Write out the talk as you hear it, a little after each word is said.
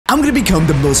I'm gonna become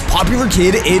the most popular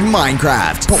kid in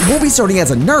Minecraft. But we'll be starting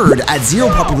as a nerd at 0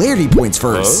 popularity points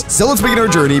first. So let's begin our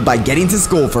journey by getting to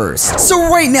school first. So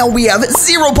right now we have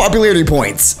 0 popularity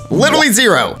points. Literally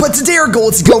 0. But today our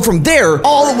goal is to go from there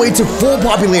all the way to full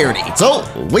popularity. So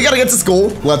we gotta get to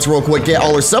school. Let's real quick get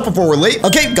all our stuff before we're late.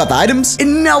 Okay, got the items.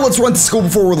 And now let's run to school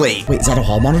before we're late. Wait, is that a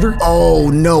hall monitor? Oh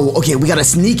no. Okay, we gotta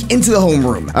sneak into the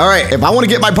homeroom. All right, if I want to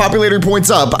get my popularity points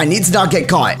up, I need to not get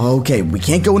caught. Okay, we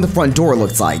can't go in the front door, it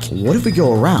looks like. What if we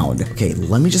go around? Okay,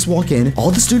 let me just walk in.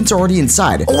 All the students are already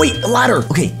inside. Oh wait, a ladder.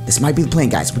 Okay, this might be the plan,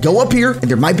 guys. We go up here and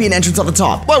there might be an entrance on the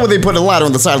top. Why would they put a ladder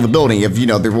on the side of the building if, you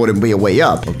know, there wouldn't be a way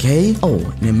up? Okay. Oh,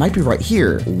 and it might be right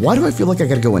here. Why do I feel like I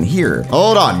gotta go in here?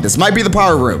 Hold on, this might be the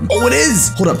power room. Oh, it is.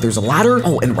 Hold up, there's a ladder.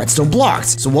 Oh, and redstone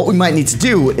blocks. So what we might need to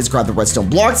do is grab the redstone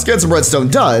blocks, get some redstone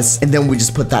dust, and then we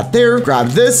just put that there, grab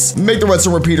this, make the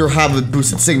redstone repeater have the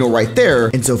boosted signal right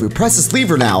there. And so if we press this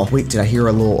lever now, wait, did I hear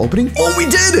a little opening? Oh, we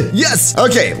did. Yes.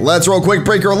 Okay, let's real quick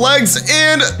break our legs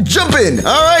and jump in.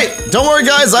 All right, don't worry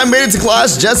guys, I made it to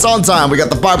class just on time. We got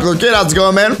the popular kid. How's it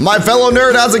going, man? My fellow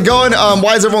nerd, how's it going?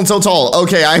 Why is everyone so tall?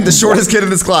 Okay, I'm the shortest kid in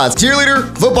this class.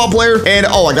 Cheerleader, football player, and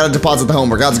oh, I gotta deposit the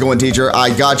homework. How's it going, teacher?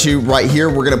 I got you right here.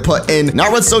 We're gonna put in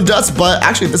not redstone dust, but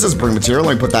actually this is burning material.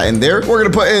 Let me put that in there. We're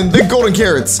gonna put in the golden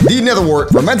carrots, the nether wart,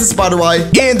 fermented spider eye,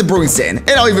 and the brewing stand.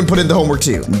 And I'll even put in the homework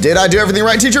too. Did I do everything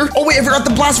right, teacher? Oh wait, I forgot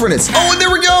the blast furnace. Oh, and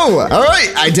there we go. All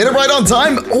right, I did it right on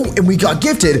time. Oh, and we got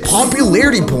gifted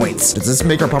popularity points. Does this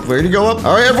make our popularity go up?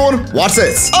 All right, everyone, watch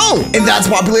this. Oh, and that's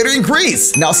popularity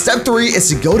increase. Now, step 3 is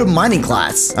to go to mining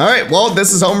class. All right, well,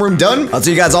 this is homeroom done. I'll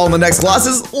see you guys all in the next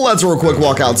classes. Let's real quick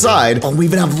walk outside. Oh, we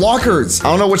even have lockers. I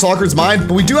don't know which locker is mine,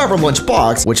 but we do have our lunch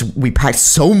box, which we packed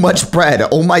so much bread.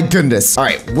 Oh my goodness. All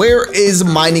right, where is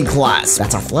mining class?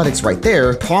 That's athletics right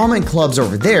there. Prom and clubs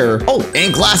over there. Oh,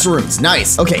 and classrooms.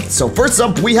 Nice. Okay, so first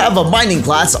up, we have a mining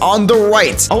class on the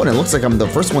right. Oh, and it looks like I'm the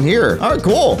first one here. All right,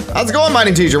 cool. How's it going,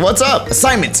 mining teacher? What's up?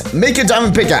 Assignment, make a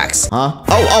diamond pickaxe. Huh?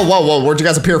 Oh, whoa, where'd you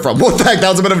guys appear from? What the heck? That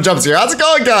was a bit of a jump scare. How's it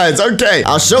going, guys? Okay,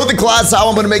 I'll show the class how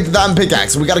I'm gonna make the diamond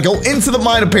pickaxe. We gotta go into the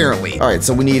mine, apparently. All right,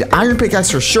 so we need iron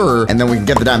pickaxe for sure, and then we can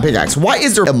get the diamond pickaxe. Why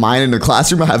is there a mine in the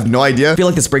classroom? I have no idea. I feel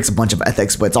like this breaks a bunch of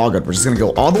ethics, but it's all good. We're just gonna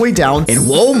go all the way down, and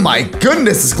whoa, my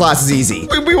goodness, this class is easy.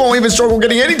 We won't even struggle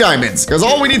getting any diamonds, because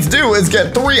all we need to do is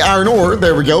get 3 iron ore.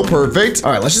 There we go, perfect.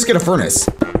 All right, let's just get a furnace.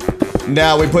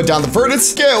 Now we put down the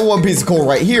furnace, get 1 piece of coal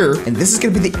right here, and this is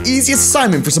gonna be the easiest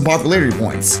assignment for some popularity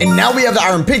points. And now we have the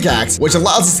iron pickaxe, which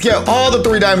allows us to get all the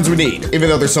 3 diamonds we need, even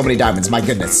though there's so many diamonds, my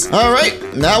goodness. All right,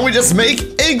 now we just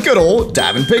make a good old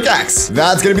diamond pickaxe.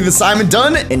 That's gonna be the assignment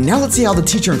done, and now let's see how the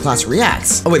teacher in class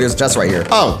reacts. Oh wait, there's just right here.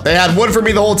 Oh, they had wood for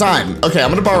me the whole time. Okay, I'm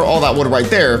gonna borrow all that wood right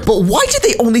there, but why did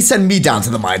they only send me down to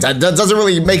the mines? That doesn't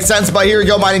really make sense, but here you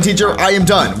go, mining teacher, I am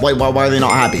done. Wait, why are they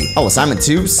not happy? Oh, assignment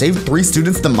 2, save 3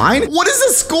 students to the mine? What is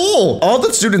this school? All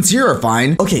the students here are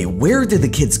fine. Okay, where did the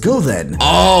kids go then?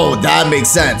 Oh, that makes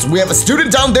sense. We have a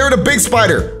student down there and a big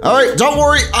spider. All right, don't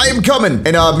worry, I am coming.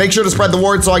 And make sure to spread the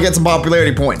word so I get some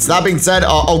popularity points. That being said,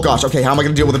 oh gosh, okay, how am I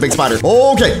gonna deal with a big spider?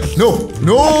 Okay, no,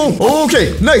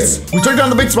 okay, nice. We took down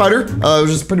the big spider. It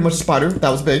was just pretty much a spider. That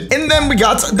was big. And then we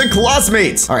got the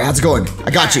classmates. All right, how's it going?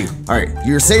 I got you. All right,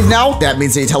 you're safe now. That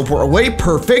means they teleport away.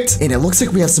 Perfect. And it looks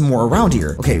like we have some more around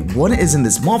here. Okay, one is in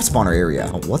this mob spawner area.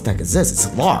 Oh, what the heck is this?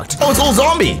 It's locked. Oh, it's a little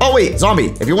zombie. Oh, wait,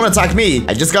 zombie. If you want to attack me,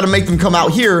 I just got to make them come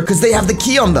out here because they have the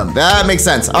key on them. That makes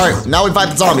sense. All right, now we fight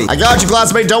the zombie. I got you,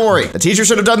 classmate. Don't worry. The teacher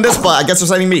should have done this, but I guess they're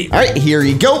sending me. All right, here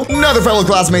you go. Another fellow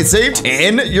classmate saved,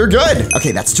 and you're good.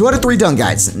 Okay, that's 2 out of 3 done,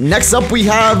 guys. Next up, we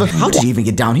have... How did you even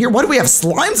get down here? Why do we have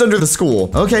slimes under the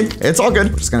school? Okay, it's all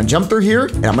good. We're just going to jump through here,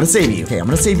 and I'm going to save you. Okay, I'm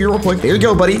going to save you real quick. There you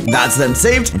go, buddy. That's them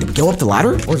saved. And did we go up the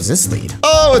ladder? Where does this lead?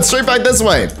 Oh, it's straight back this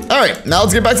way. All right, now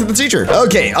let's get back to the teacher.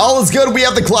 Okay, all is good. We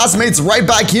have the classmates right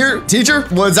back here. Teacher,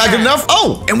 was that good enough?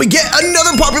 Oh, and we get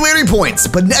another popularity points.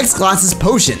 But next class is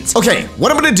potions. Okay,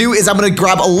 what I'm going to do is I'm going to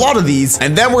grab a lot of these,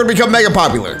 and then we're going to become mega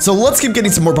popular. So let's keep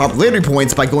getting some more popularity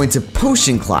points by going to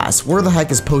potion class. Where the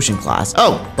heck is potion class?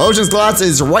 Oh, potions class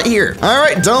is right here. All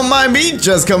right, don't mind me.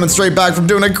 Just coming straight back from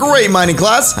doing a great mining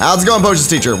class. How's it going, potions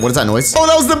teacher? What is that noise? Oh,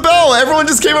 that was the bell. Everyone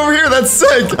just came over here. That's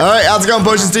sick. All right, how's it going,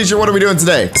 potions teacher? What are we doing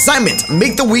today? Assignment,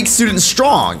 make the weak student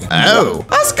strong. Oh,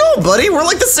 that's cool, buddy. We're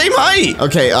like the same height.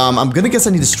 Okay, I'm gonna guess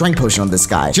I need a strength potion on this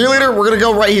guy. Cheerleader, we're gonna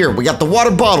go right here. We got the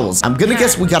water bottles. I'm gonna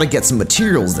guess we gotta get some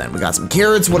materials then. We got some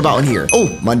carrots. What about in here?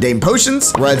 Oh, mundane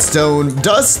potions, redstone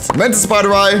dust, fermented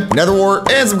spider eye, nether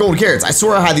wart, and some golden carrots. I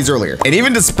swear I had these earlier. And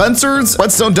even dispensers,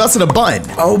 redstone dust, and a bun.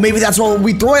 Oh, maybe that's why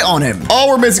we throw it on him. All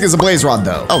we're missing is a blaze rod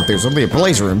though. Oh, there's only a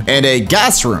blaze room and a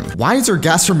gas room. Why is there a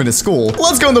gas room in a school?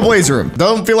 Let's go in the blaze room.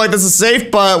 Don't feel like this is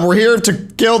safe, but we're here to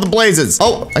kill the blazes.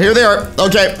 Oh, here they are.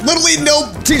 Okay, right, literally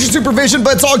no teacher supervision,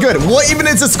 but it's all good. What even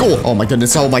is this school? Oh my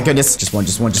goodness, oh my goodness. Just one.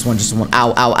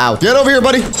 Ow, ow, ow. Get over here,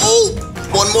 buddy. Oh,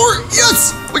 one more.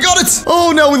 Yes, we got it.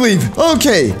 Oh, now we leave.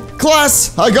 Okay.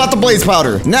 Class, I got the blaze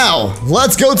powder. Now,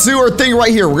 let's go to our thing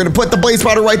right here. We're gonna put the blaze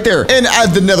powder right there and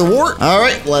add the nether wart. All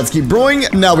right, let's keep brewing.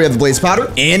 Now we have the blaze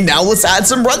powder. And now let's add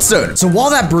some redstone. So while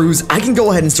that brews, I can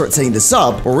go ahead and start setting this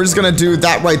up. Or we're just gonna do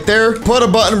that right there. Put a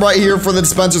button right here for the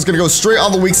dispenser. It's gonna go straight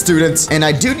on the weak students. And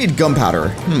I do need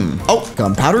gunpowder. Oh,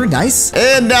 gunpowder, nice.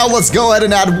 And now let's go ahead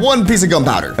and add one piece of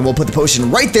gunpowder. And we'll put the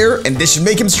potion right there, and this should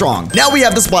make him strong. Now we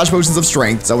have the splash potions of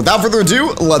strength. So without further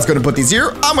ado, let's go and put these here.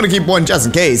 I'm gonna keep one just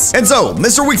in case. And so,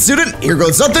 Mr. Weak Student, here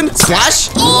goes something. Splash.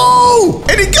 Oh,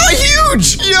 and it got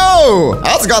huge. Yo,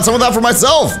 I also got some of that for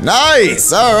myself.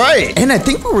 Nice. All right. And I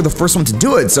think we were the first one to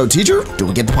do it. So, teacher, do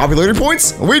we get the popularity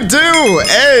points? We do.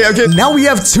 Hey, okay. Now we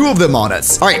have 2 of them on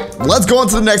us. All right, let's go on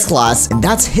to the next class, and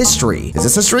that's history. Is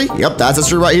this history? Yep, that's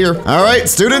history right here. All right,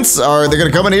 students, are they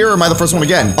gonna come in here, or am I the first one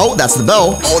again? Oh, that's the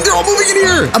bell. Oh, they're all moving in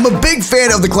here. I'm a big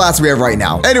fan of the class we have right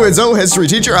now. Anyways, history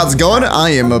teacher, how's it going? I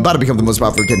am about to become the most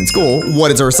popular kid in school.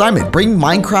 What is our assignment? Bring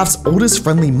Minecraft's oldest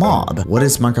friendly mob. What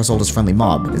is Minecraft's oldest friendly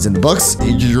mob? Is it in the books?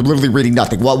 You're literally reading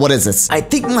nothing. What is this? I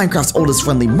think Minecraft's oldest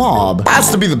friendly mob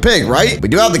has to be the pig, right? We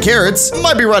do have the carrots.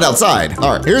 Might be right outside.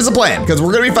 All right, here's the plan. Because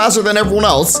we're gonna be faster than everyone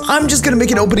else, I'm just gonna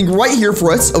make an opening right here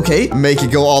for us. Okay, make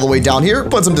it go all the way down here.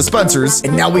 Put some dispensers,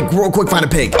 and now we real quick find a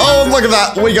pig. Oh, look at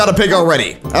that. We got a pig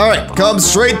already. All right, come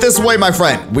straight this way, my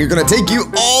friend. We're gonna take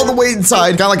you all the way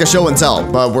inside, kind of like a show and tell,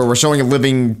 but where we're showing a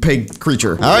living pig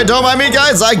creature. All right, don't mind me,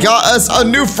 guys. I got us a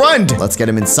new friend. Let's get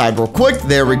him inside real quick.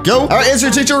 There we go. All right, answer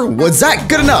teacher. Was that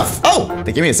good enough? Oh,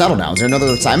 they gave me a saddle now. Is there another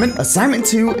assignment? Assignment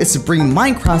 2 is to bring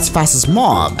Minecraft's fastest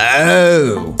mob.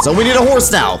 Oh, so we need a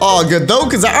horse now. Oh, good though,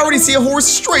 because I already see a horse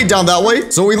straight down that way.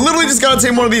 So we literally just gotta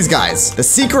tame one of these guys. The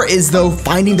secret is though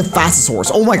finding the fastest horse.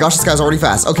 Oh my gosh, this guy's already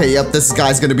fast. Okay, yep, this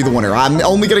guy's gonna be the winner. I'm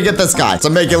only gonna get this guy. So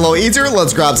make it a little easier.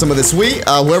 Let's grab some of this wheat.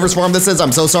 Whoever's farm this is,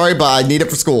 I'm so sorry, but I need it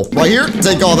for school. Right here,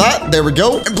 take all that. There we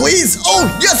go. And please, oh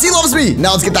yes, he loves me.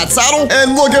 Now let's get that saddle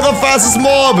and look at the fastest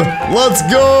mob. Let's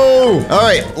go. All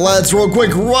right, let's real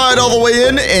quick ride all the way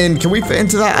in. And can we fit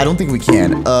into that? I don't think we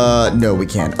can. No, we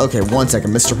can't. Okay, one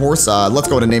second, Mr. Horse. Let's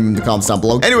go ahead and name him in the comments down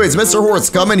below. Anyways, Mr. Horse,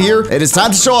 come in here. It is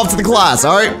time to show off to the class.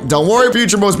 All right, don't worry,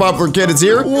 future most popular kid is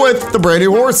here with the brand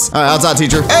new horse. All right, how's that,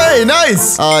 teacher? Hey,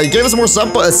 nice. You gave us more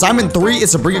stuff, but assignment 3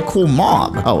 is to bring a cool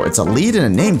mob. Oh, it's a lead and a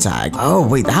name tag. Oh,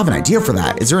 wait, I have an idea for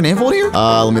that. Is there an anvil here?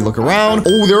 Let me look around.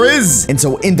 Oh, there is. And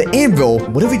so in the anvil,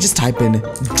 what if we just type in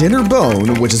Dinner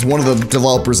Bone, which is one of the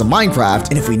developers of Minecraft,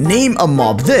 and if we name a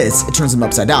mob this, it turns them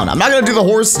upside down. I'm not gonna do the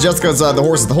horse just because the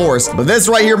horse is the horse, but this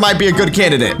right here might be a good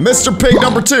candidate. Mr. Pig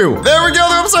number 2. There we go,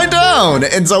 they're upside down.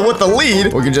 And so with the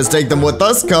lead, we can just take them with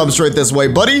us. Come straight this way,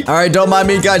 buddy. All right, don't mind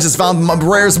me, guys. Just found my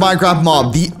rarest Minecraft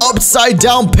mob, the upside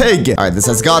down pig. All right, this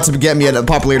has got to get me a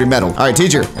popularity medal. All right,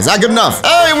 teacher, is that good enough?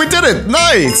 Hey, we did it.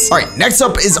 Nice. All right, next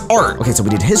up is art. Okay, so we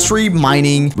did history,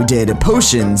 mining, we did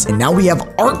potions, and now we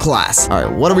have art class. All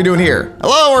right, what are we doing here?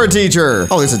 Hello, art teacher.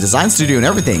 Oh, there's a design studio and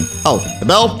everything. Oh, the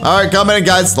bell. All right, come in,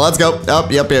 guys. Let's go. Oh,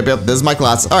 yep. This is my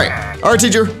class. All right. All right,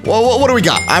 teacher. Well, what do we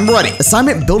got? I'm ready.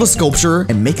 Assignment, build a sculpture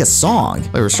and make a song.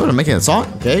 Wait, we're sort of making a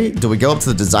song? Okay, do we go up to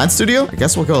the design studio? I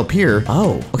guess we'll go up here.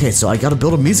 Oh, okay, so I gotta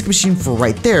build a music machine for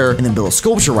right there and then build a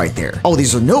sculpture right there. Oh,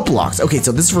 these are note blocks. Okay,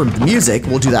 so this is for the music.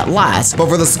 We'll do that last. But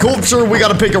for the sculpture, we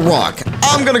gotta pick a rock.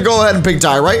 I'm gonna go ahead and pick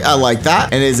diorite. I like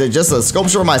that. And is it just a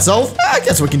sculpture myself? I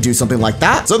guess we can do something like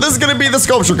that. So this is gonna be the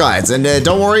sculpture, guys. And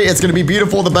don't worry, it's gonna be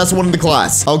beautiful, the best one in the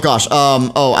class. Oh gosh,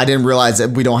 oh, I didn't realize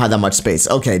that we don't have that much space.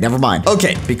 Okay, never mind.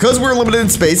 Okay, because we're limited in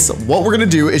space, what we're gonna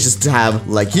do is just have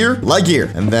like here,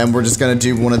 and then we're just gonna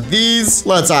do one of these.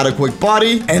 Let's add a quick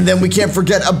body, and then we can't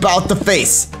forget about the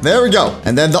face. There we go.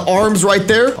 And then the arms right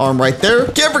there, arm right there.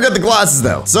 Can't forget the glasses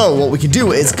though. So what we can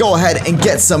do is go ahead and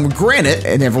get some granite,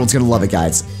 and everyone's gonna love it,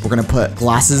 guys. We're gonna put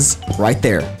glasses right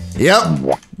there.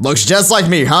 Yep, looks just like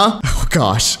me, huh? Oh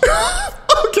gosh.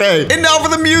 Okay, and now for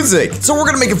the music. So we're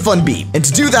gonna make a fun beat. And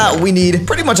to do that, we need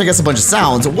pretty much, I guess, a bunch of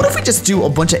sounds. What if we just do a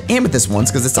bunch of amethyst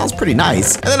ones, because it sounds pretty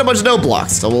nice. And then a bunch of note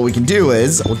blocks. So what we can do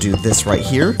is, we'll do this right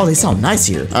here. Oh, they sound nice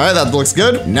here. All right, that looks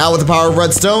good. Now with the power of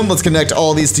redstone, let's connect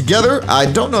all these together. I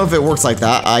don't know if it works like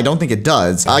that. I don't think it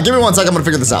does. Give me 1 second, I'm gonna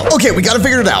figure this out. Okay, we gotta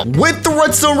figure it out. With the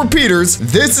redstone repeaters,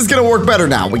 this is gonna work better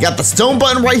now. We got the stone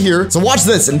button right here. So watch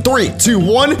this in 3, 2,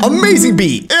 1. Amazing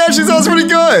beat. It actually sounds pretty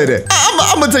good.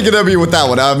 I'm gonna take a W with that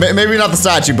one. Maybe not the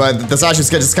statue, but the statue's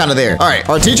just kind of there. All right,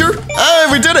 our teacher. Hey,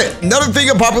 we did it. Another thing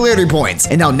of popularity points.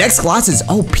 And now next class is,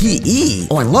 oh, PE.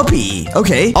 Oh, I love PE.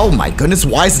 Okay. Oh my goodness,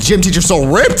 why is the gym teacher so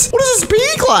ripped? What is this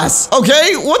PE class?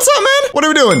 Okay, what's up, man? What are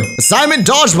we doing? Assignment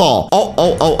dodgeball.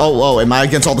 Oh, am I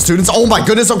against all the students? Oh my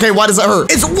goodness, okay, why does that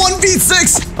hurt? It's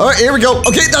 1v6. All right, here we go.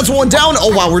 Okay, that's one down.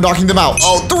 Oh wow, we're knocking them out.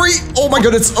 Oh, 3. Oh my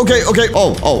goodness. Okay.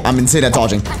 Oh, I'm insane at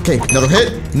dodging. Okay, another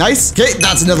hit. Nice. Okay,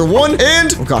 that's another one.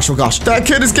 And, oh gosh. That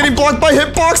kid is getting blocked by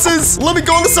hitboxes. Let me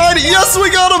go on the side. Yes, we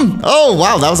got him. Oh,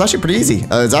 wow, that was actually pretty easy.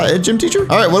 Is that it, gym teacher?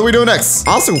 All right, what are we doing next?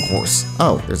 Obstacle course.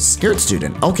 Oh, there's a scared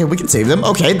student. Okay, we can save them.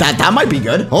 Okay, that might be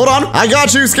good. Hold on. I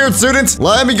got you, scared student.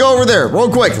 Let me go over there real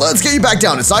quick. Let's get you back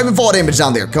down. It's not even fall damage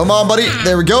down there. Come on, buddy.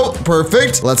 There we go.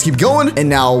 Perfect. Let's keep going. And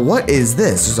now, what is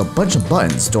this? There's a bunch of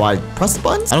buttons. Do I press the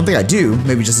buttons? I don't think I do.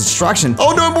 Maybe just a distraction.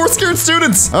 Oh, no, more scared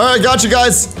students. All right, got you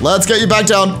guys. Let's get you back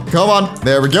down. Come on.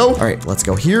 There we go. All right, let's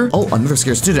go here. Oh, another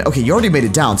scared student. Okay, you already made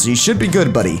it down, so you should be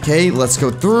good, buddy. Okay, let's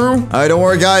go through. All right, don't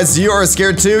worry, guys. You are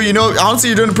scared too. You know, honestly,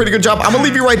 you're doing a pretty good job. I'm gonna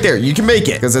leave you right there. You can make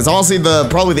it, because it's honestly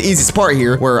probably the easiest part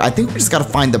here, where I think we just gotta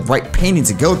find the right painting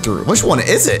to go through. Which one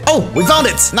is it? Oh, we found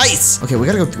it. Nice. Okay, we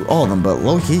gotta go through all of them, but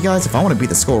low-key, guys, if I want to beat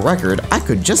the school record, I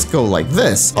could just go like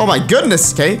this. Oh my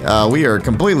goodness. Okay, we are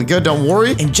completely good. Don't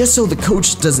worry. And just so the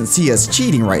coach doesn't see us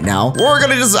cheating right now, we're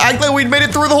gonna just act like we made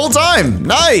it through the whole time.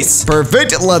 Nice.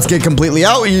 Perfect. Let's get completely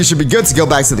out. You should be good to go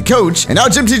back to the coach. And now,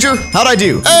 gym teacher, how'd I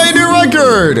do? A new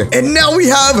record. And now we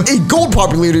have a gold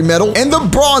popularity medal and the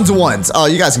bronze ones. Oh,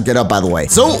 you guys can get up, by the way.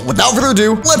 So without further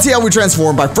ado, let's see how we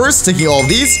transform by first taking all of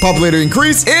these, popularity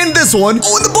increase, and this one.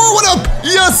 Oh, and the bar went up.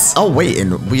 Yes. Oh, wait,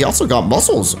 and we also got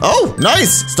muscles. Oh,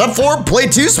 nice. Step 4, play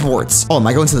 2 sports. Oh, am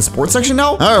I going to the sports section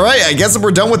now? All right, I guess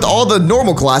we're done with all the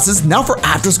normal classes. Now for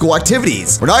after school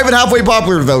activities. We're not even halfway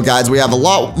popular though, guys. We have a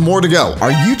lot more to go.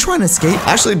 Are you trying to escape?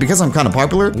 Actually, because I'm kind of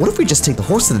popular, what if we just take the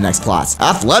horse to the next class?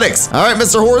 Athletics. All right,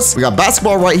 Mr. Horse, we got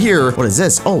basketball right here. What is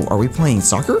this? Oh, are we playing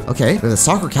soccer? Okay, we're the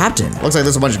soccer captain. Looks like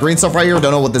there's a bunch of green stuff right here.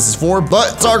 Don't know what this is for,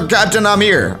 but soccer captain, I'm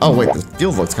here. Oh, wait, the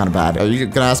field looks kind of bad. Are you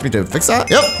gonna ask me to fix that?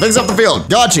 Yep, fix up the field.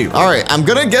 Got you. All right, I'm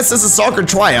gonna guess this is soccer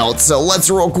tryout, so let's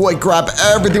real quick grab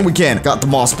everything we can. Got the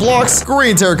moss blocks,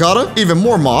 green terracotta, even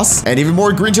more moss, and even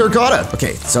more green terracotta.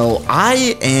 Okay, so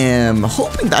I am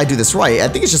hoping that I do this right. I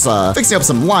think it's just fixing up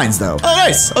some lines though. Oh,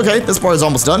 nice. Okay, this part is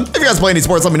almost done. If you guys play any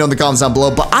sports, let me know in the comments down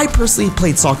below, but I personally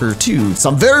played soccer too, so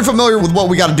I'm very familiar with what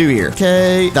we gotta do here.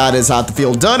 Okay, that is half the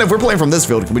field done. If we're playing from this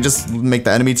field, can we just make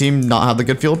the enemy team not have the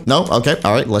good field? No? Okay,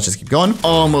 all right, let's just keep going.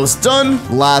 Almost done.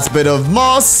 Last bit of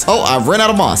moss. Oh, I've ran out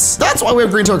of moss. That's why we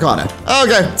have green terracotta.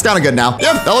 Okay, it's kind of good now.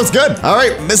 Yep, that looks good. All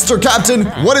right, Mr. Captain,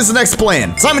 what is the next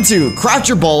plan? Assignment 2, craft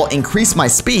your ball, increase my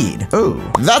speed. Oh,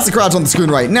 that's the craft on the screen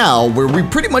right now, where we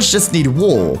pretty much just need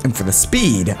wool. And for the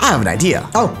speed, I have an idea.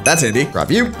 Oh, that's handy.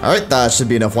 Grab you. All right, that should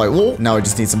be enough white wool. Now we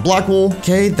just need some black wool.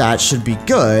 Okay, that should be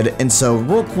good. And so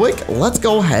real quick, let's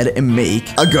go ahead and make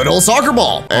a good old soccer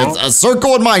ball. It's a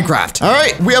circle in Minecraft. All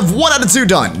right, we have 1 out of 2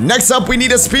 done. Next up, we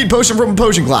need a speed potion from a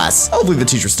potion class. Hopefully the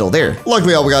teacher's still there.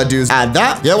 Luckily, all we gotta do is add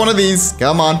that. Get one of these.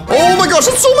 Come on. Oh my gosh,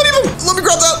 there's so many of them. Let me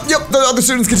grab that. Yep, the other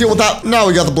students can deal with that. Now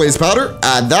we got the blaze powder.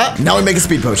 Add that. Now we make a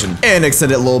speed potion and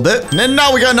extend it a little bit. And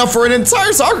now we got enough for an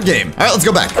entire soccer game. All right, let's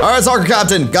go back. All right, soccer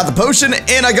captain, got the potion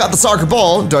and I got the soccer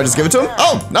ball. Do I just give it to him?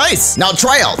 Oh, nice. Now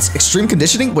tryouts. Extreme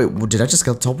conditioning. Wait, did I just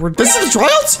go teleport? This is the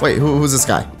tryouts? Wait, who's this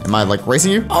guy? Am I like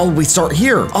racing you? Oh, we start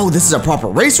here. Oh, this is a proper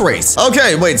race.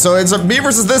 Okay, wait, so it's me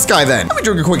versus this guy then. Let me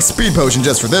drink a quick speed potion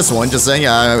just for this one. Just saying,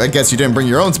 I guess you didn't bring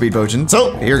your own speed potion.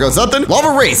 So here goes nothing.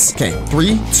 Lava race. Okay,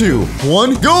 3, 2,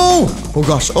 1, go. Oh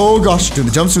gosh, do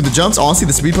the jumps. Honestly,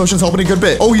 the speed potion's helping a good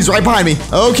bit. Oh, he's right behind me.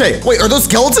 Okay, wait, are those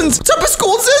skeletons? What type of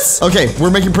school is this? Okay, we're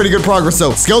making pretty good progress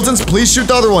though. Skeletons, please shoot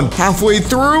the other one. Halfway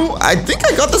through, I think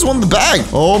I got this one in the bag.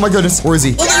 Oh my goodness, where is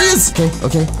he? Oh, there he is.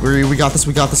 Okay, we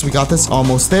got this.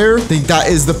 Almost there. I think that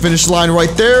is the finish line right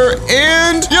there.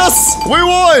 And yes, we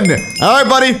won. All right,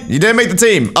 buddy, you didn't make the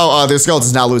team. Oh, their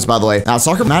skeletons now lose, by the way. Now,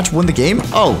 soccer match win the game.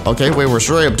 Oh, okay, wait, we're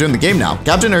straight up doing the game now.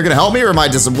 Captain, are you gonna help me or am I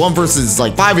just 1 versus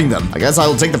like 5ing them? I guess I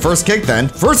will take the first kick then.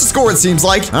 First to score, it seems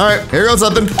like. All right, here goes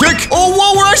something. Kick. Oh,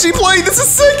 whoa, we're actually playing. This is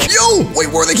sick. Yo, wait,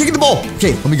 where are they kicking the ball?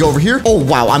 Okay, let me go over here. Oh,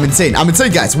 wow, I'm insane,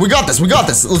 guys. We got this.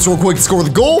 Let's real quick score the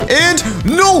goal. And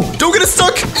no, don't get it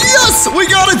stuck. Yes, we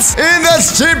got it. And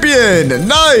that's champion.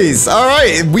 Nice. All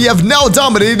right, we have now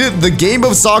dominated the game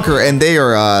of soccer and they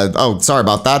are, oh, sorry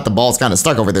about that. The ball's kind of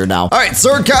stuck over there now. All right,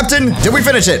 sir, captain, did we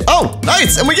finish it? Oh,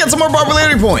 nice. And we get some more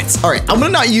popularity points. All right, I'm gonna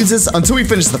not use this until we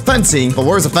finish the fencing, but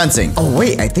where's the fencing. Oh,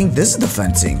 wait, I think this is the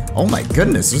fencing. Oh my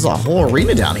goodness, there's a whole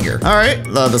arena down here. All right,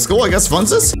 the school, I guess, funds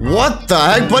this. What the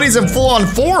heck? Buddy's in full-on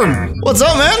form. What's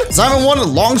up, man? Assignment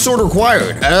 1, longsword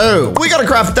required. Oh, we gotta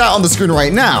craft that on the screen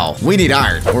right now. We need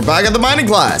iron. We're back at the mining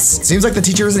class. Seems like the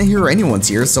teacher isn't here or anyone's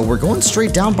here, so we're going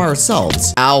straight down by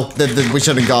ourselves. Ow, we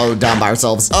shouldn't go down by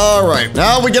ourselves. All right,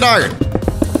 now we get iron.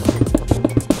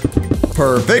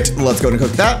 Perfect. Let's go and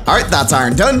cook that. All right, that's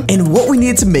iron done. And what we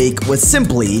needed to make was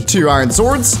simply 2 iron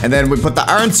swords. And then we put the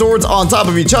iron swords on top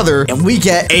of each other and we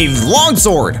get a long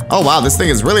sword. Oh, wow, this thing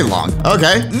is really long.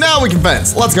 Okay, now we can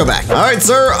fence. Let's go back. All right,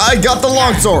 sir, I got the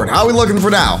long sword. How are we looking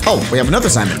for now? Oh, we have another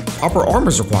assignment. Proper armor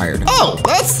is required. Oh,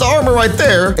 that's the armor right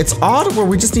there. It's odd where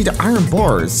we just need iron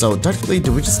bars. So technically,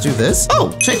 do we just do this?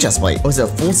 Oh, chain chest plate. Oh, is it a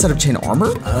full set of chain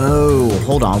armor? Oh,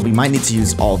 hold on. We might need to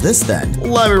use all this then.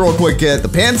 Let me real quick get the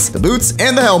pants, the boots,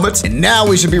 and the helmet. And now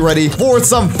we should be ready for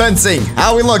some fencing.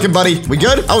 How are we looking, buddy? We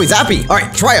good? Oh, he's happy. All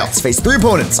right, tryouts. Face 3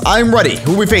 opponents. I'm ready.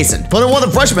 Who are we facing? Opponent 1, the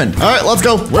freshman. All right, let's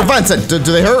go. We're fencing. Do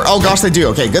they hurt? Oh, gosh, they do.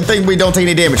 Okay, good thing we don't take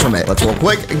any damage from it. Let's real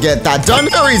quick get that done.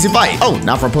 Very easy fight. Oh,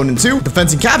 now for opponent 2, the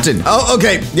fencing captain. Oh,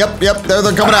 okay. Yep. They're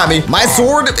coming at me. My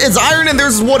sword is iron and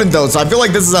theirs is wooden, though, so I feel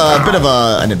like this is a bit of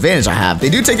an advantage I have. They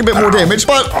do take a bit more damage,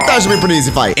 but that should be a pretty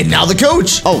easy fight. And now the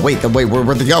coach. Oh, wait,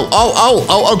 where'd they go?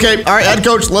 Oh, okay. All right, head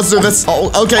coach, let's do this.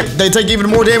 Oh, okay. They take even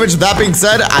more damage. That being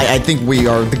said, I think we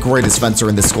are the greatest fencer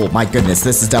in this school. My goodness,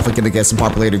 this is definitely gonna get some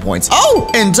popularity points. Oh,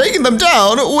 and taking them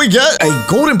down, we get a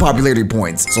golden popularity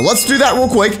points. So let's do that real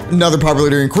quick. Another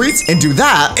popularity increase, and do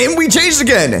that, and we changed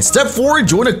again. Step 4,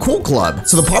 join a cool club.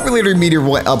 So the popularity meter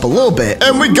went up a little bit,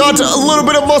 and we got a little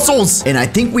bit of muscles. And I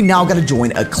think we now gotta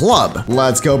join a club.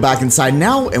 Let's go back inside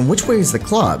now, and which way is the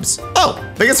clubs? Oh,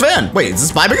 biggest fan. Wait, is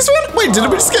this my biggest fan? Wait, did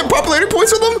we just get popularity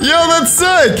points from them? Yeah, that's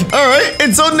sick. All right,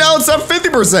 and so now it's at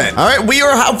 50%. All right, we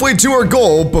are halfway to our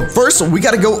goal, but first we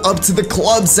gotta go up to the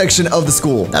club section of the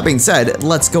school. That being said,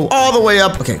 let's go all the way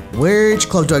up. Okay, which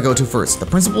club do I go to first? The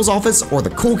principal's office or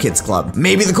the cool kids club?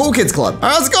 Maybe the cool kids club. All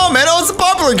right, let's go, man. Oh, it's a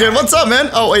popular kid. What's up, man?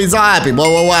 Oh, he's not happy.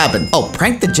 What happened? Oh,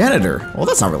 prank the janitor. Well,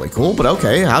 that's not really cool, but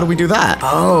okay. How do we do that?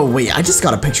 Oh, wait, I just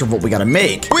got a picture of what we gotta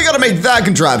make. We gotta make that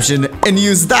contraption and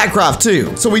use that craft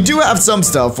too. So we do have some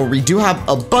stuff where we do have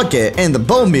a bucket and the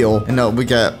bone meal. And no, we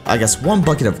got, I guess, 1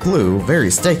 bucket of glue.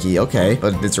 Very sticky. Okay,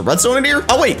 but is there redstone in here?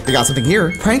 Oh, wait, they got something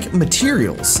here. Prank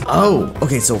materials. Oh,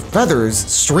 okay, so feathers,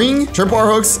 string,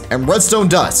 tripwire hooks, and redstone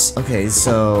dust. Okay,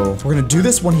 so we're gonna do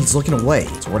this when he's looking away.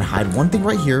 So we're gonna hide 1 thing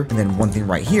right here and then 1 thing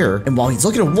right here. And while he's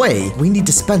looking away, we need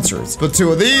dispensers. Put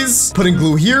 2 of these, put in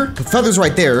glue here, put feathers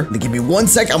right there. Then give me 1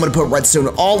 sec. I'm gonna put redstone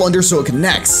all under so it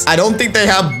connects. I don't think they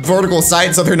have vertical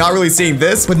sight, so they're not really seeing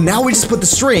this. But now we just put the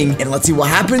string and let's see what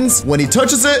happens when he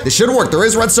touches it. This should work. There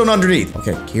is redstone underneath.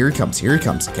 Okay, here he comes. Here he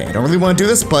comes. Okay, I don't really want to do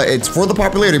this, but it's for the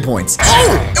popularity points. Oh,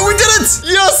 and we did it!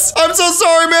 Yes! I'm so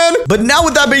sorry, man. But now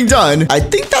with that being done, I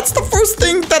think that's the first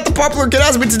thing that the popular kid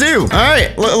asked me to do. All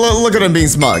right, look at him being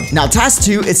smug. Now, task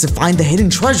 2 is to find the hidden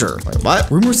treasure. Wait, what?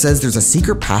 Rumor says there's a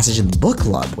secret passage in the book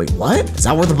club. Wait, what? Is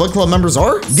that where the book club members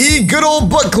are? The good old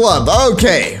book club.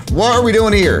 Okay, what are we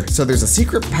doing here? So there's a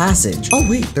secret passage. Oh,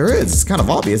 wait, there is. It's kind of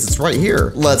obvious. It's right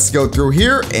here. Let's go through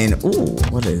here and, ooh,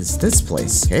 what is this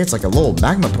place? Okay, it's like a little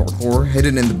magma parkour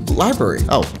hidden in the library.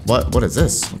 Oh, what is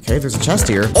this? Okay, there's a chest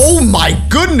here. Oh my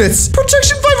goodness!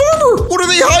 Protection 5 armor! What are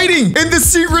they hiding in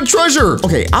this secret treasure?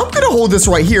 Okay, I'm gonna hold this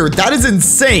right here. That is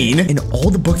insane. And all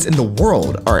the books in the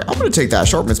world. All right, I'm gonna take that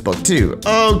sharpness book too.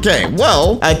 Okay,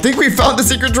 well, I think we found the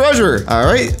secret treasure. All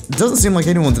right, it doesn't seem like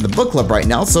anyone's in the book club right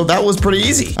now, so that was pretty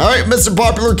easy. All right, Mr.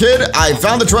 Popular Kid, I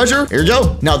found the treasure. Here you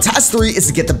go. Now, task 3 is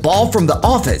to get the ball from the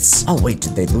office. Oh, wait,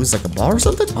 did they lose like a ball or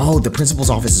something? Oh, the principal's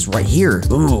office is right here.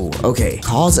 Ooh, okay.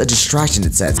 Cause a distraction,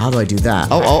 it says. How do I do that?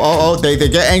 Oh, they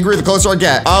get angry the closer I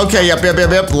get. Okay, yep.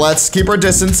 Let's keep our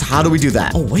distance. How do we do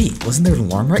that? Oh, wait, wasn't there an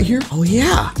alarm right here? Oh,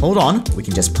 yeah. Hold on. We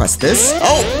can just press this.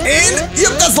 Oh, and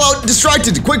yep, that's loud.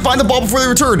 Distracted. Quick, find the ball before they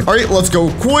return. All right, let's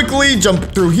go quickly. Jump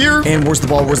through here. And where's the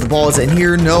ball? Where's the ball? Is it in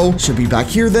here? No. Should be back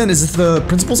here then. Is this the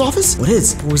principal's office? What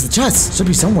is? Where's the chest? Should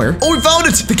be somewhere. Oh, we found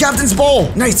it. The captain's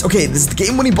ball. Nice. Okay, this is the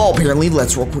game-winning ball, apparently.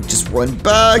 Let's real quick just run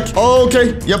back.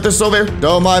 Okay. Yep, they're still there.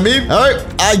 Don't mind me. All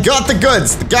right, I got the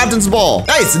goods. The captain's ball.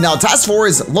 Nice. And now task 4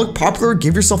 is look popular.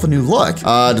 Give yourself a new look.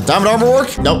 The diamond armor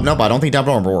work? Nope, I don't think down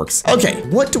below works. Okay,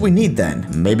 what do we need then?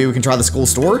 Maybe we can try the school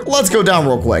store? Let's go down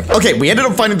real quick. Okay, we ended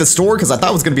up finding the store because I thought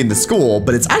it was gonna be in the school,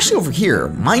 but it's actually over here.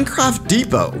 Minecraft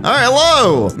Depot. All right,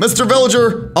 hello, Mr.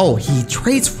 Villager. Oh, he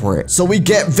trades for it. So we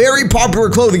get very popular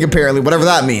clothing apparently, whatever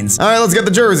that means. All right, let's get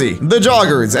the jersey, the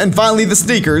joggers, and finally the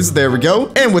sneakers. There we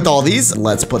go. And with all these,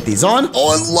 let's put these on.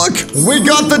 Oh, and look, we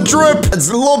got the drip. It's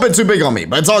a little bit too big on me,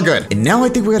 but it's all good. And now I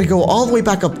think we gotta go all the way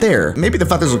back up there. Maybe the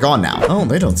feathers are gone now. Oh,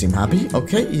 they don't seem happy.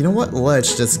 Okay, you know what?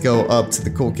 Let's just go up to the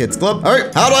Cool Kids Club. All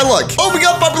right, how do I look? Oh, we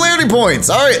got popularity points.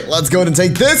 All right, let's go ahead and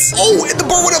take this. Oh, and the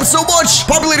bar went up so much.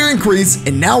 Popularity increase,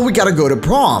 and now we gotta go to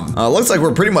prom. Looks like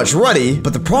we're pretty much ready,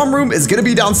 but the prom room is gonna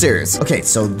be downstairs. Okay,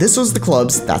 so this was the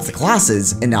clubs, that's the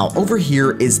classes, and now over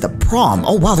here is the prom.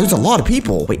 Oh, wow, there's a lot of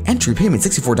people. Wait, entry payment,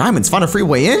 64 diamonds. Find a free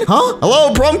way in? Huh?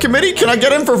 Hello, prom committee? Can I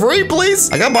get in for free,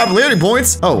 please? I got popularity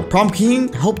points. Oh, prom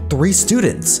king helped 3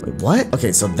 students. Wait, what?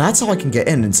 Okay, so that's how I can get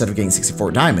in instead of getting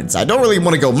 64 diamonds. I don't really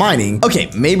want to go mining. Okay,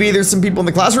 maybe there's some people in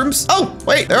the classrooms. Oh,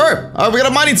 wait, there are. We got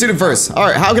a mining student first. All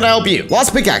right, how can I help you?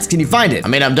 Lost pickaxe, can you find it? I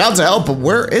mean, I'm down to help, but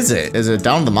where is it? Is it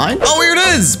down in the mine? Oh, here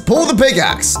it is. Pull the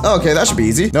pickaxe. Okay, that should be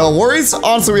easy. No worries.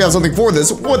 Honestly, we have something for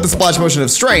this with the splash motion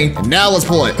of strength. Now let's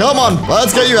pull it. Come on,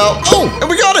 let's get you out. Oh, and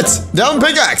we got it. Down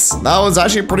pickaxe. That was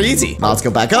actually pretty easy. Now let's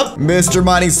go back up. Mr.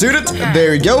 Mining Student.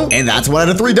 There you go. And that's 1 out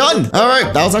of 3 done. All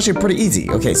right, that was actually pretty easy.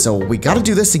 Okay, so we got to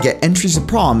do this to get entries to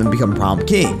prom and become prom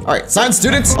king. All right, science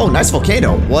students. Oh, nice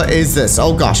volcano. What is this?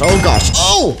 Oh gosh. Oh gosh.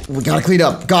 Oh, we gotta clean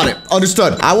up. Got it.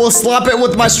 Understood. I will slap it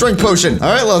with my strength potion. All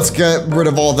right, let's get rid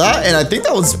of all that. And I think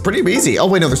that was pretty easy. Oh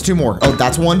wait, no, there's 2 more. Oh,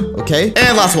 that's 1. Okay,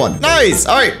 and last one. Nice.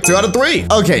 All right, 2 out of 3.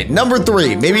 Okay, number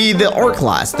 3. Maybe the art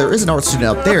class. There is an art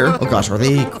student up there. Oh gosh, are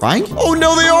they crying? Oh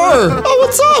no, they are. Oh,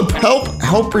 what's up?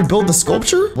 Help rebuild the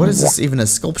sculpture. What is this even a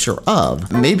sculpture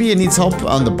of? Maybe it needs help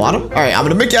on the bottom. All right, I'm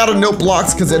gonna make it out of note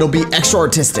blocks because it'll be extra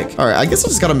artistic. All right, I guess I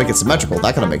just gotta make it symmetrical.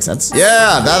 That kind of makes sense.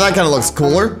 Yeah, that kind of looks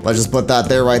cooler. Let's just put that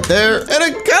there, right there, and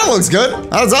it kind of looks good.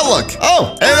 How does that look?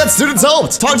 Oh, and that students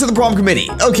helped. Talk to the prom committee.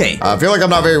 Okay, I feel like I'm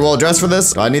not very well dressed for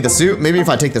this. I need the suit. Maybe if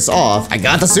I take this off, I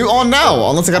got the suit on now.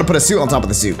 Unless I gotta put a suit on top of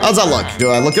the suit. How's that look? Do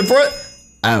I look good for it?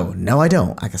 Oh, no, I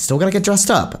don't. I still gotta get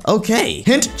dressed up. Okay.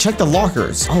 Hint, check the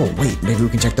lockers. Oh, wait, maybe we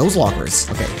can check those lockers.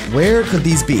 Okay, where could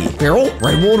these be? Barrel,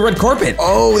 red wool, and red carpet.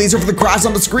 Oh, these are for the crafts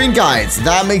on the screen, guys.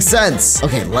 That makes sense.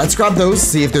 Okay, let's grab those,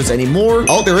 see if there's any more.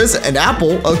 Oh, there is an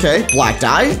apple. Okay, black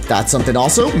dye. That's something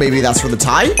also. Maybe that's for the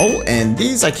tie. Oh, and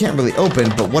these I can't really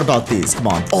open, but what about these? Come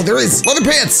on. Oh, there is leather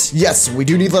pants. Yes, we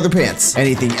do need leather pants.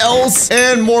 Anything else?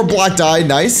 And more black dye.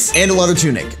 Nice. And a leather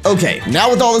tunic. Okay,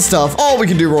 now with all this stuff, all we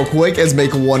can do real quick is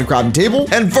make 1 crafting table.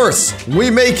 And first, we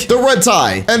make the red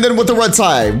tie. And then with the red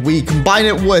tie, we combine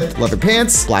it with leather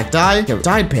pants, black dye,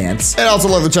 dyed pants, and also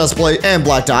leather chest plate and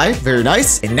black dye. Very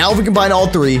nice. And now if we combine all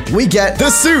 3, we get the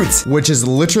suit, which is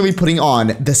literally putting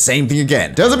on the same thing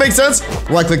again. Does it make sense?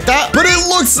 Right click that, but it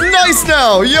looks nice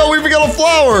now. Yo, we even got a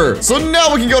flower. So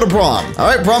now we can go to prom. All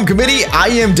right, prom committee, I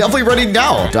am definitely ready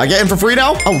now. Do I get in for free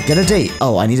now? Oh, get a date.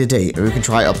 Oh, I need a date. Maybe we can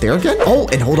try up there again. Oh,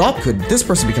 and hold up. Could this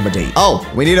person become a date? Oh,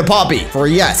 we need a poppy for a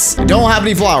yes. I don't have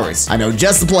any flowers. I know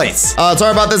just the place.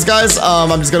 Sorry about this, guys. I'm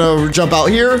just gonna jump out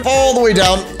here, all the way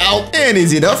down, out, and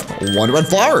easy enough. 1 red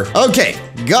flower. Okay,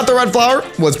 got the red flower.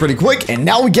 Was pretty quick, and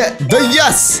now we get the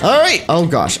yes. All right. Oh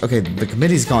gosh. Okay, the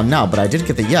committee's gone now, but I did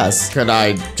get the yes. Could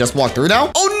I just walk through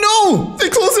now? Oh no! They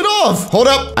closed it off. Hold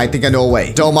up. I think I know a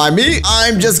way. Don't mind me.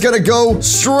 I'm just gonna go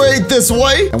straight this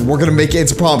way, and we're gonna make it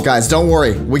into prom, guys. Don't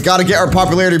worry. We gotta get our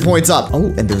popularity points up.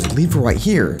 Oh, and there's a lever right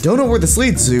here. Don't know where this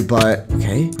leads to, but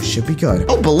okay, should be good.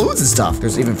 Oh, balloons and stuff.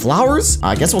 There's even flowers.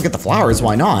 I guess we'll get the flowers.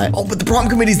 Why not? Oh, but the prom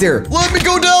committee's there. Let me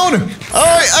go down. All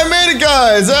right, I made it,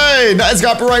 guys. Hey, nice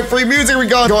copyright-free music we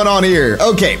got going on here.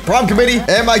 Okay, prom committee,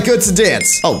 am I good to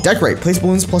dance? Oh, decorate. Place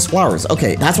balloons plus flowers.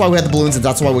 Okay, that's why we had the balloons, and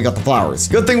that's why we got the flowers.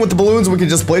 Good thing with the balloons, we can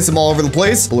just place them all over the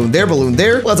place. Balloon there, balloon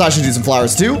there. Let's actually do some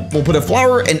flowers too. We'll put a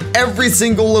flower in every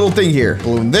single little thing here.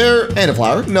 Balloon there, and a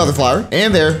flower, another flower,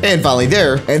 and there, and finally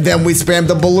there. And then we spam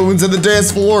the balloons in the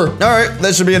dance floor. All right,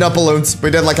 that should be enough balloons.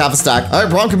 We did like half a stack. All right,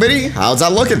 prom committee, how's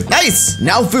that looking? Nice.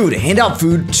 Now food. Hand out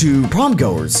food to prom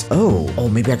goers. Oh,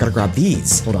 maybe I gotta grab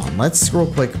these. Hold on, let's real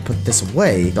quick put this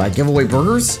away. Do I give away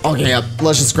burgers? Okay, yep.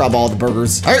 Let's just grab all the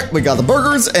burgers. All right, we got the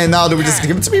burgers, and now do we just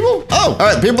give it to people? Oh,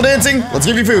 all right, people dancing. Let's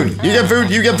give you food. You get food,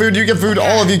 you get food, you get food.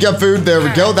 All of you get food. There we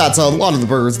go. That's a lot of the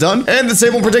burgers done. And this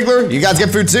table in particular, you guys get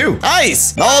food too.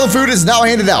 Nice. All the food is now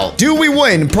handed out. Do we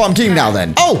win prom king now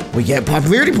then? Oh, we get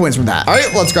popularity points from that. All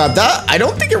right, let's grab that. I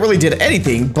don't think it really did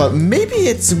anything, but maybe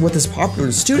it's with this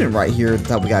popular student right here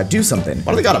that we gotta do something.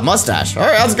 Why do they got a mustache? All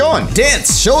right, how's it going?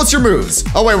 Dance. Show us your moves.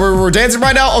 Oh wait, we're dancing. dancing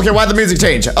right now? Okay, why'd the music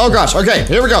change? Oh gosh, okay,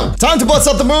 here we go. Time to bust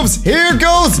out the moves. Here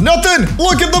goes nothing.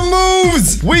 Look at the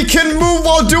moves. We can move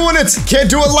while doing it. Can't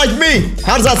do it like me.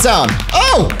 How does that sound?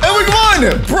 Oh, and we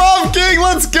won. Prom King,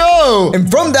 let's go. And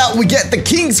from that, we get the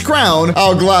King's Crown.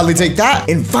 I'll gladly take that.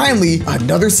 And finally,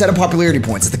 another set of popularity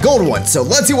points. It's the gold one. So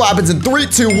let's see what happens in 3,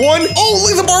 2, 1. Oh,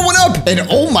 look at the bar went up. And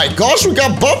oh my gosh, we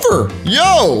got buffer.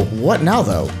 Yo. What now,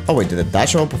 though? Oh, wait, did that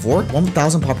show up before?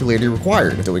 1,000 popularity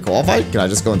required. Do we qualify? Can I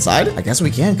just go inside? I guess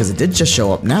we can, because it did just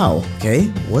show up now. Okay,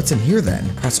 what's in here then?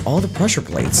 Press all the pressure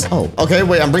plates. Oh, okay,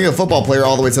 wait, I'm bringing a football player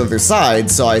all the way to the other side,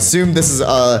 so I assume this is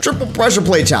a triple pressure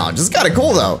plate challenge. It's kind of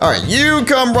cool, though. All right, you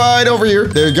come right over here.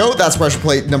 There you go. That's pressure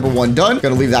plate number 1 done.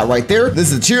 Gonna leave that right there.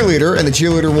 This is the cheerleader, and the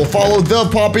cheerleader will follow the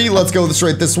poppy. Let's go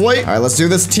straight this way. All right, let's do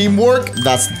this. Teamwork.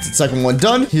 That's the second one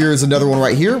done. Here's another one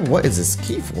right here. What is this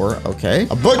key for? Okay,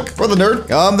 a book for the nerd.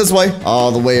 Come this way,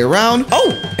 all the way around.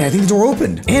 Oh, and I think the door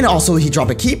opened. And also, he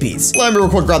dropped a key piece. Let me real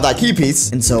quick grab that key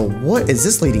piece. And so, what is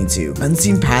this leading to?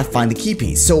 Unseen path, find the key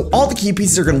piece. So, all the key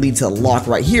pieces are going to lead to the lock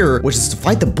right here, which is to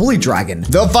fight the bully dragon.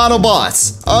 The final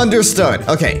boss. Understood.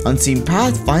 Okay, unseen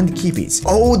path, find the key piece.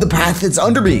 Oh, the path is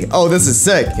under me. Oh, this is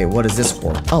sick. Okay, what is this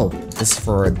for? Oh, this is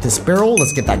for this barrel.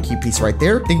 Let's get that key piece right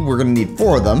there. I think we're going to need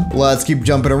 4 of them. Let's keep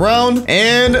jumping around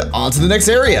and on to the next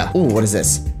area. Oh, what is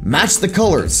this? Match the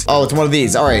colors. Oh, it's one of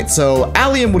these. All right, so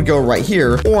allium would go right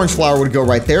here. Orange flower would go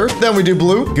right there. Then we do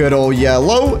blue, good old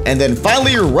yellow, and then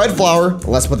finally your red flower.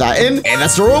 Let's put that in, and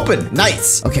that's door open.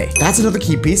 Nice. Okay, that's another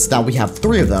key piece. Now we have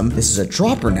 3 of them. This is a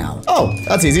dropper now. Oh,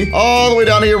 that's easy. All the way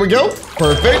down here we go.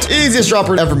 Perfect. Easiest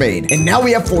dropper ever made. And now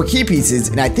we have 4 key pieces,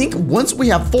 and I think once we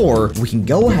have 4, we can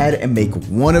go ahead and make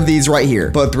one of these right here.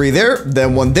 Put 3 there,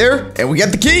 then 1 there, and we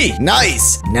get the key.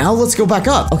 Nice. Now let's go back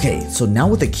up. Okay, so now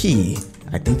with the key,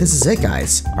 I think this is it,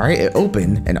 guys. All right, it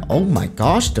opened, and oh my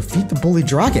gosh, defeat the bully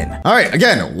dragon. All right,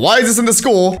 again, why is this in the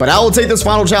school? But I will take this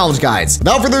final challenge, guys.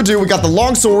 Without further ado, we got the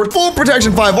long sword, full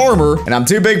protection 5 armor, and I'm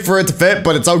too big for it to fit,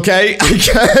 but it's okay, I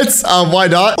guess. Why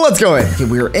not? Let's go in. Okay,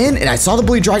 we were in, and I saw the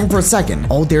bully dragon for a second.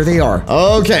 Oh, there they are.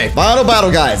 Okay, final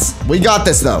battle, guys. We got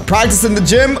this, though. Practice in the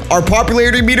gym. Our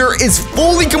popularity meter is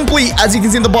fully complete, as you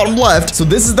can see in the bottom left, so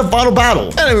this is the final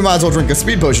battle. And we might as well drink a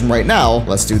speed potion right now.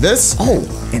 Let's do this. Oh,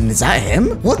 and is that him?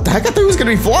 What the heck? I thought he was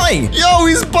gonna be flying. Yo,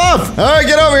 he's buff. All right,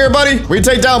 get over here, buddy. We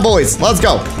take down bullies. Let's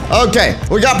go. Okay,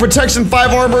 we got protection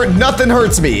 5 armor. Nothing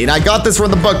hurts me. And I got this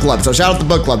from the book club. So shout out to the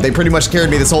book club. They pretty much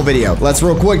carried me this whole video. Let's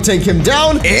real quick take him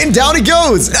down. And down he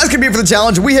goes. That's gonna be it for the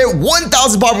challenge. We hit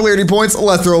 1,000 popularity points.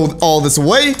 Let's throw all this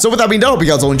away. So with that being done, I hope you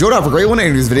guys all enjoyed. Have a great one.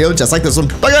 And this video just like this one.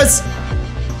 Bye, guys.